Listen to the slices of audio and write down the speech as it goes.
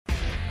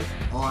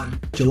On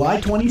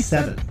July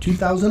 27,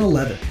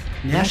 2011,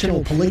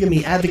 national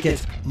polygamy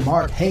advocate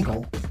Mark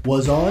Henkel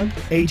was on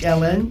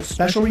HLN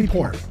Special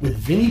Report with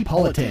Vinnie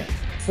Politan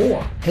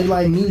for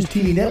Headline News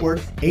TV Network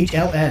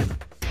HLN.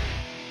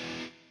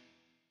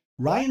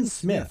 Ryan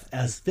Smith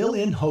as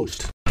fill-in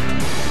host.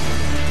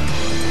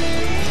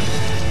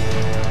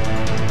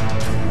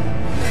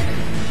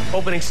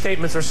 Opening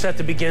statements are set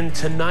to begin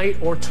tonight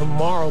or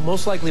tomorrow,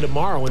 most likely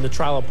tomorrow, in the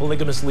trial of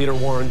polygamous leader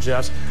Warren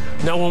Jeffs.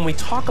 Now, when we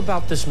talk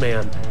about this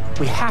man,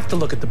 we have to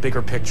look at the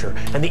bigger picture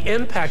and the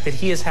impact that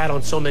he has had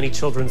on so many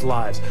children's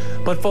lives.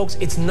 But folks,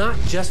 it's not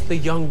just the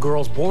young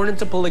girls born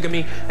into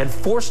polygamy and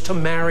forced to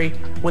marry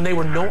when they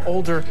were no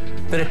older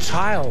than a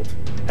child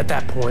at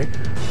that point.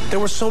 There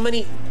were so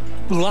many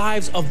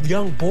lives of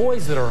young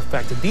boys that are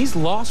affected. These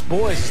lost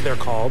boys, as they're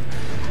called,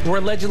 were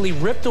allegedly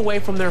ripped away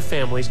from their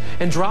families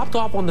and dropped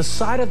off on the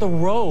side of the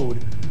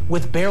road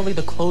with barely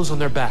the clothes on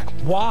their back.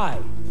 Why?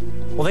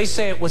 Well, they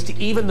say it was to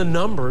even the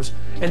numbers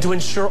and to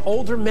ensure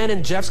older men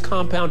in Jeff's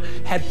compound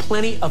had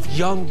plenty of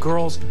young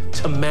girls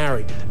to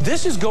marry.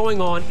 This is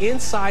going on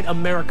inside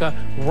America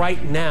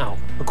right now,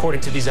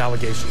 according to these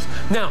allegations.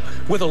 Now,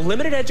 with a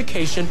limited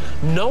education,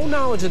 no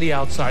knowledge of the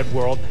outside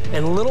world,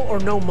 and little or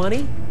no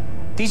money,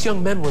 these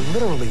young men were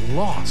literally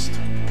lost.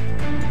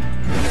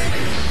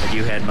 Had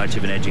you had much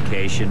of an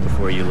education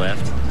before you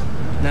left?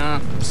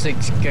 No,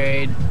 6th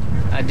grade.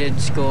 I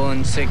did school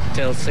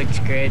till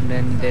 6th grade and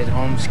then did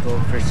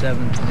homeschool for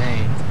 7th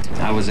and 8th.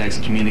 I was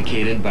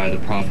excommunicated by the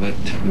prophet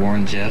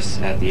Warren Jeffs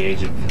at the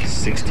age of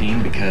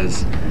 16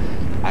 because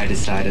I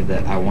decided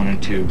that I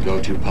wanted to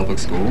go to public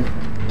school.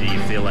 Do you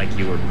feel like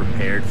you were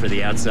prepared for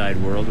the outside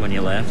world when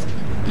you left?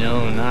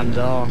 No, not at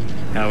all.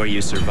 How are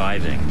you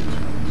surviving?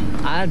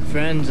 I had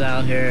friends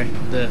out here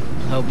that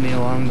helped me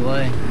along the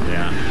way.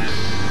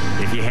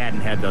 Yeah. If you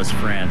hadn't had those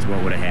friends,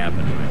 what would have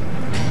happened?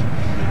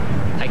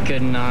 I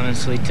couldn't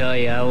honestly tell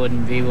you. I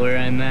wouldn't be where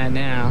I'm at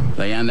now.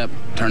 They end up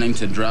turning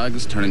to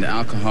drugs, turning to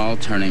alcohol,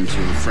 turning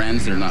to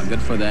friends that are not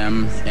good for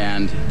them,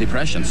 and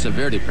depression,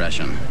 severe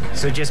depression.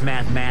 So just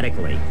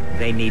mathematically,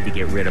 they need to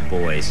get rid of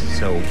boys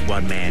so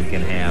one man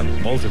can have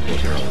multiple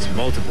girls,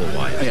 multiple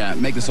wives. Yeah,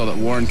 make it so that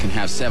Warren can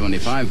have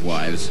 75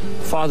 wives.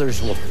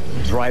 Fathers will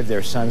drive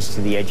their sons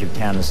to the edge of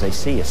town as they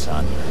see a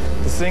son.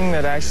 The thing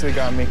that actually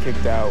got me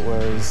kicked out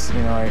was,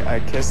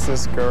 I kissed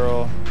this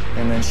girl,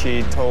 and then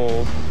she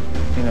told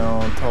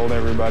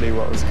everybody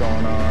what was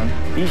going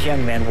on. These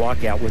young men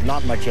walk out with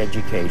not much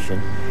education,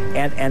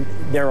 and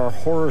there are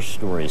horror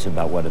stories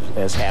about what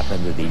has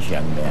happened to these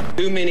young men.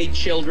 Too many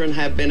children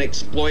have been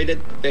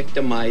exploited,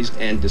 victimized,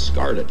 and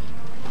discarded.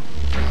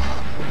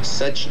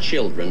 Such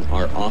children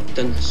are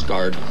often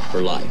scarred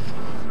for life.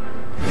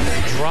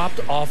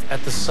 Dropped off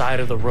at the side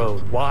of the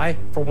road. Why?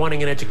 For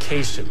wanting an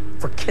education,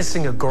 for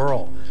kissing a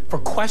girl, for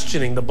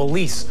questioning the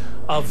beliefs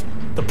of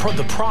the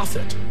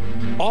prophet.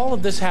 All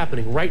of this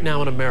happening right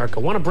now in America.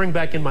 I want to bring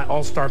back in my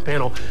all-star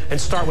panel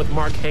and start with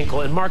Mark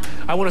Henkel. And Mark,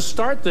 I want to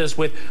start this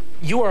with,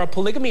 you are a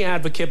polygamy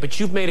advocate, but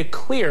you've made it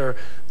clear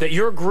that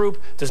your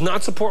group does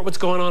not support what's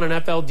going on in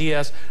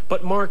FLDS.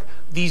 But Mark,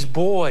 these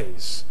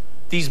boys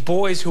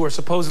who are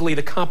supposedly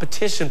the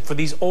competition for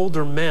these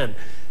older men,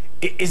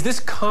 is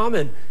this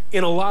common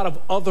in a lot of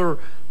other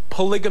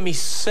polygamy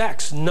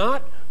sects,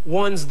 not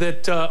ones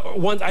that,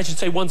 ones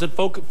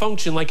that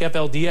function like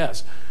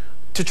FLDS,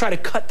 to try to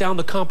cut down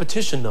the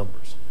competition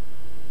numbers?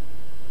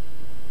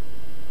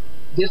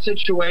 This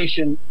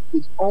situation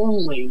is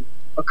only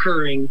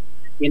occurring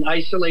in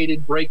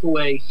isolated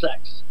breakaway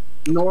sects.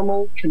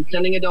 Normal,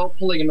 consenting adult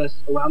polygamists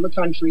around the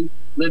country,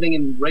 living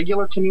in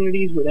regular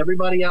communities with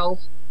everybody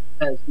else,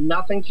 has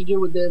nothing to do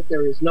with this.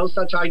 There is no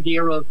such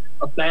idea of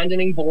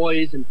abandoning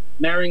boys and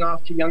marrying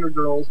off to younger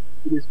girls.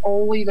 It is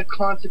only the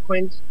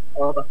consequence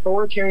of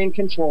authoritarian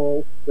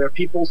control where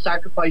people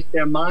sacrifice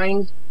their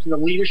minds to the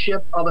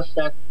leadership of a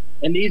sect.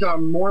 And these are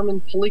Mormon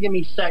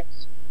polygamy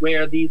sects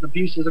where these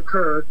abuses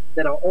occur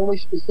that are only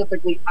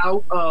specifically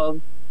out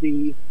of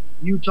the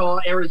Utah,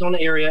 Arizona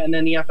area, and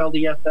then the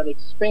FLDS that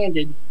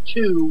expanded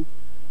to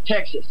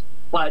Texas.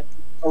 But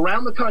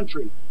around the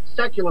country,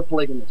 secular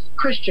polygamists,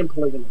 Christian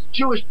polygamists,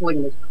 Jewish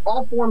polygamists,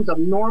 all forms of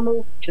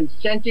normal,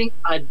 consenting,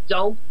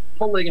 adult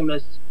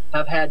polygamists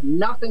have had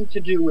nothing to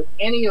do with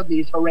any of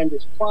these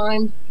horrendous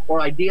crimes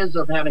or ideas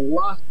of having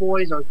lost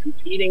boys or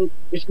competing.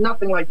 It's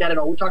nothing like that at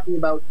all. We're talking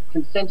about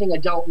consenting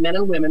adult men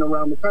and women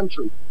around the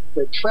country.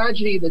 The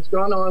tragedy that's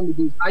gone on with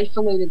these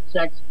isolated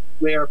sects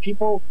where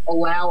people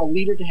allow a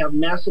leader to have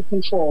massive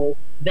control,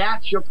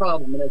 that's your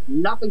problem. It has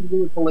nothing to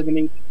do with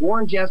polygamy.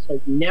 Warren Jeffs has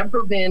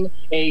never been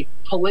a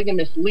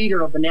polygamist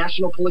leader of the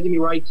national polygamy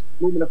rights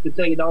movement of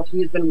consenting adults.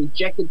 He has been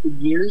rejected for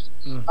years.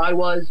 I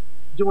was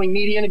doing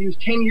media interviews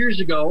 10 years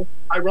ago,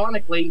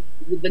 ironically,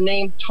 with the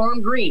name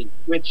Tom Green,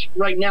 which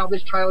right now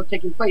this trial is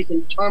taking place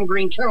in Tom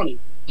Green County.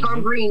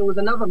 Tom Green was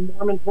another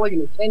Mormon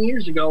polygamist 10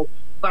 years ago,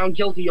 found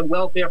guilty of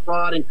welfare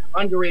fraud and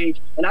underage.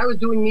 And I was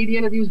doing media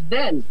interviews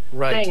then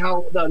saying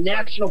how the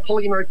national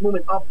polygamy rights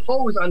movement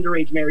opposed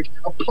underage marriage,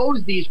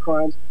 opposed these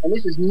crimes. And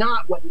this is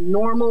not what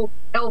normal,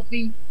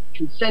 healthy,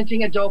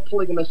 consenting adult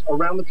polygamists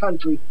around the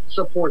country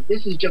support.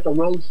 This is just a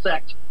rogue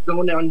sect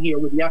going down here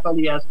with the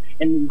FLDS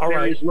and the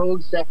various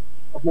rogue sects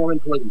of Mormon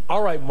polygamy.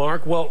 All right,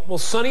 Mark. Well,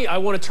 Sonny, I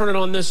want to turn it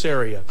on this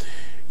area.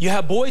 You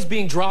have boys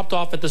being dropped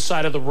off at the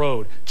side of the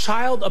road.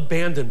 Child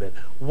abandonment.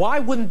 Why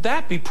wouldn't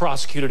that be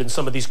prosecuted in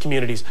some of these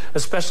communities,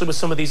 especially with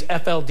some of these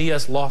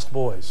FLDS lost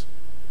boys?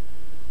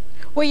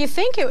 Well, you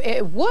think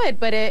it would,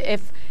 but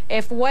if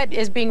what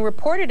is being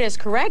reported is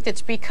correct,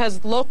 it's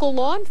because local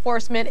law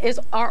enforcement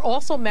are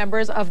also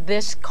members of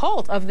this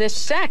cult, of this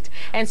sect.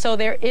 And so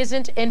there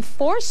isn't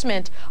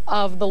enforcement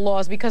of the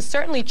laws, because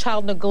certainly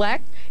child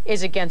neglect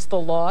is against the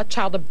law.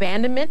 Child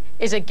abandonment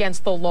is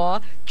against the law.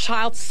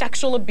 Child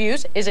sexual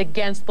abuse is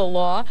against the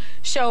law.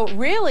 So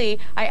really,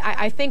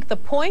 I think the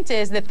point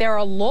is that there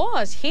are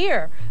laws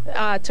here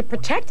to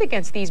protect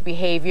against these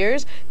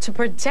behaviors, to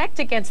protect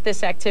against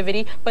this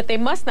activity, but they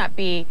must not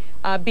be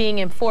being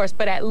enforced.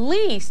 But at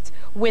least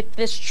with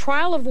this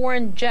trial of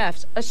Warren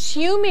Jeffs,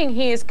 assuming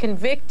he is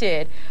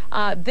convicted,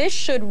 this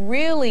should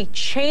really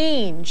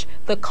change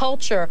the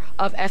culture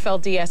of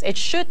FLDS. It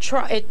should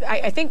try.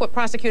 I think what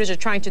prosecutors are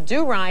trying to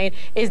do, Ryan,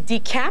 is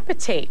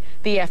decapitate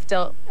the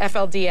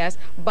FLDS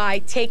by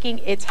taking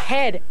its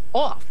head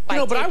off.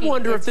 But I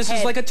wonder if this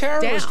is like a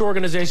terrorist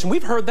organization.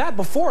 We've heard that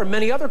before in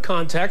many other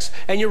contexts,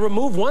 and you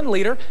remove one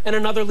leader and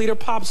another leader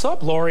pops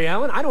up, Lori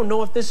Allen. I don't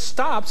know if this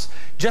stops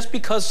just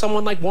because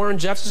someone like Warren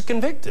Jeffs is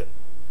convicted.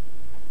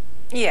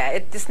 Yeah,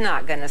 it's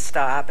not going to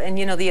stop. And,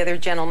 you know, the other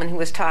gentleman who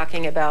was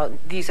talking about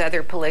these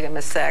other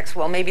polygamous sects,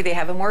 well, maybe they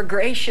have a more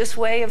gracious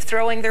way of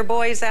throwing their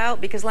boys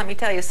out, because let me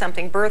tell you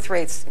something, birth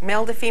rates,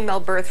 male to female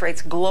birth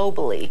rates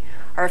globally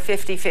are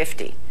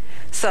 50-50.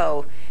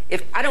 So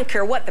I don't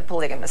care what the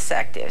polygamous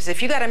sect is.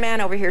 If you got a man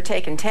over here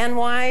taking 10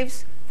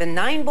 wives, the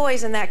 9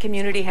 boys in that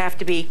community have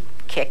to be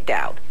kicked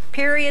out.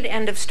 Period.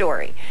 End of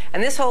story.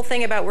 And this whole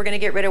thing about we're going to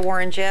get rid of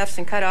Warren Jeffs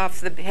and cut off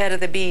the head of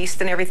the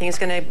beast and everything is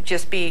going to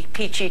just be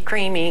peachy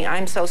creamy,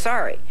 I'm so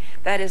sorry.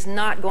 That is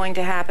not going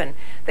to happen.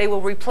 They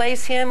will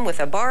replace him with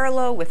a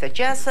Barlow, with a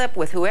Jessup,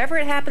 with whoever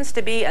it happens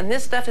to be, and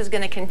this stuff is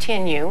going to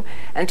continue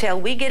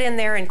until we get in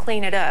there and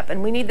clean it up.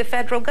 And we need the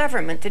federal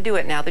government to do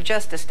it now, the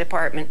Justice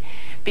Department,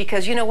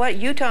 because you know what?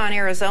 Utah and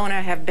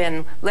Arizona have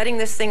been letting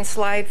this thing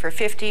slide for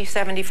 50,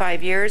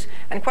 75 years,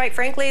 and quite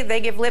frankly,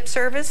 they give lip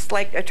service,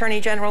 like Attorney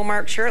General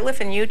Mark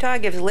Shurtleff in Utah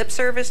gives lip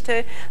service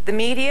to the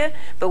media,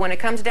 but when it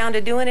comes down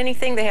to doing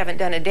anything, they haven't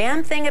done a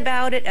damn thing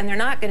about it, and they're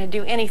not going to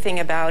do anything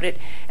about it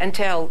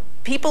until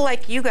people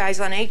like you guys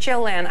on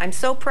HLN, I'm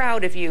so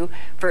proud of you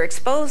for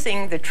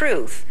exposing the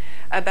truth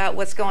about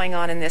what's going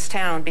on in this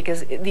town,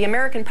 because the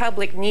American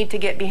public need to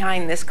get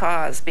behind this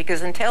cause,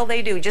 because until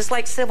they do, just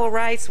like civil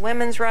rights,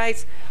 women's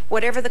rights,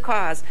 whatever the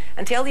cause,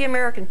 until the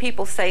American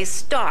people say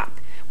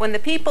stop, when the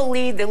people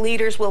lead, the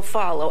leaders will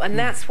follow, and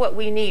that's what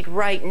we need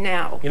right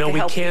now to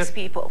help these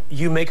people.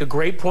 You make a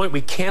great point.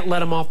 We can't let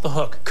them off the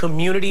hook.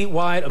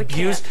 Community-wide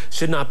abuse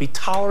should not be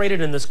tolerated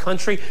in this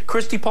country.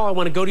 Christy Paul, I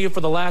want to go to you for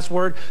the last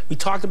word. We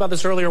talked about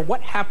this earlier.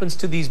 What happens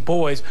to these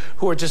boys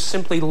who are just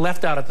simply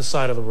left out at the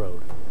side of the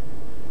road?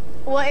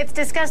 Well, it's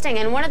disgusting.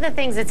 And one of the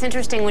things that's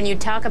interesting when you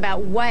talk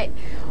about what,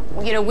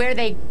 you know, where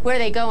they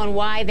go and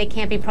why they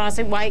can't be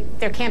why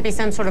there can't be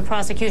some sort of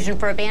prosecution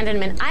for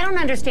abandonment. I don't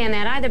understand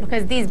that either,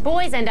 because these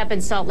boys end up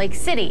in Salt Lake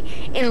City,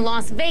 in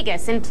Las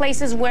Vegas, in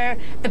places where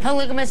the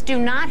polygamists do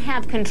not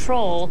have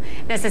control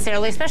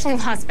necessarily, especially in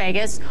Las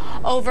Vegas,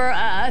 over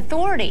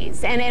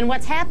authorities and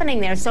what's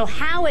happening there. So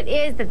how it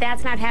is that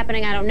that's not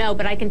happening, I don't know.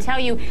 But I can tell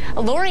you,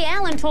 Lori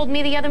Allen told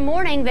me the other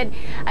morning that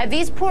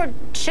these poor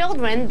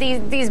children,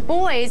 these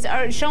boys,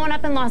 are showing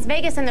up in Las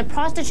Vegas and they're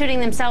prostituting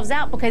themselves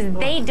out because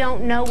they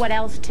don't know what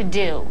else to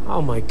do.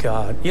 Oh my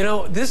God. You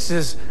know, this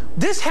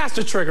has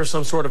to trigger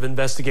some sort of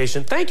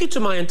investigation. Thank you to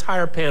my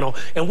entire panel,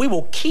 and we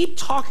will keep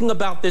talking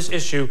about this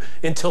issue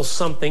until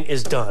something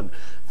is done.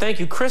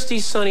 Thank you, Christy,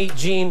 Sonny,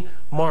 Gene,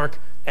 Mark,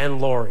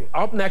 and Lori.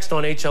 Up next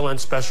on HLN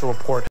Special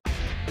Report.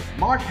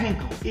 Mark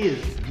Henkel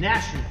is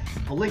National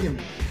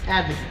Polygamy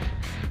Advocate,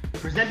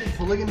 presenting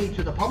polygamy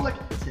to the public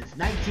since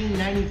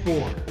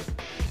 1994.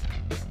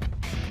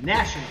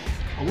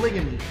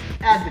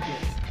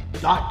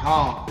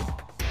 NationalPolygamyAdvocate.com.